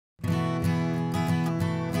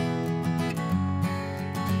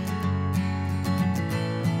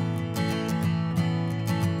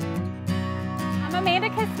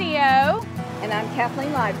Amanda Castillo. And I'm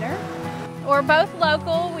Kathleen Leibner. We're both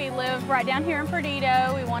local. We live right down here in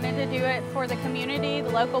Perdido. We wanted to do it for the community,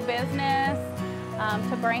 the local business,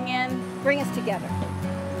 to bring us together.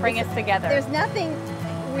 There's nothing,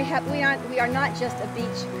 we are not just a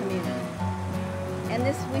beach community. And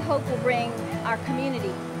this, we hope, will bring our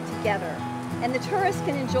community together. And the tourists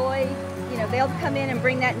can enjoy, they'll come in and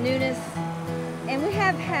bring that newness. And we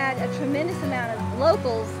have had a tremendous amount of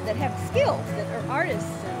locals that have skills, that are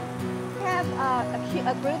artists. We have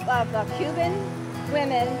a group of Cuban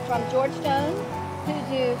women from Georgetown who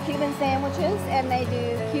do Cuban sandwiches, and they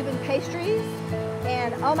do Cuban pastries.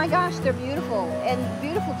 And oh my gosh, they're beautiful. And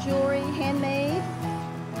beautiful jewelry, handmade.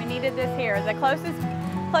 We needed this here. The closest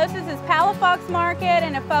is Palafox Market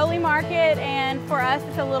and a Foley Market, and for us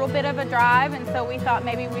it's a little bit of a drive, and so we thought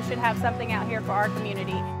maybe we should have something out here for our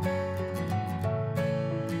community.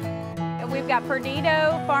 We've got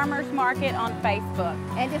Perdido Farmers Market on Facebook.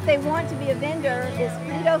 And if they want to be a vendor, it's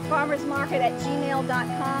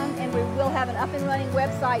perdidofarmersmarket@gmail.com, and we will have an up and running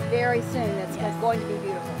website very soon that's going to be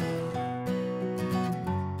beautiful.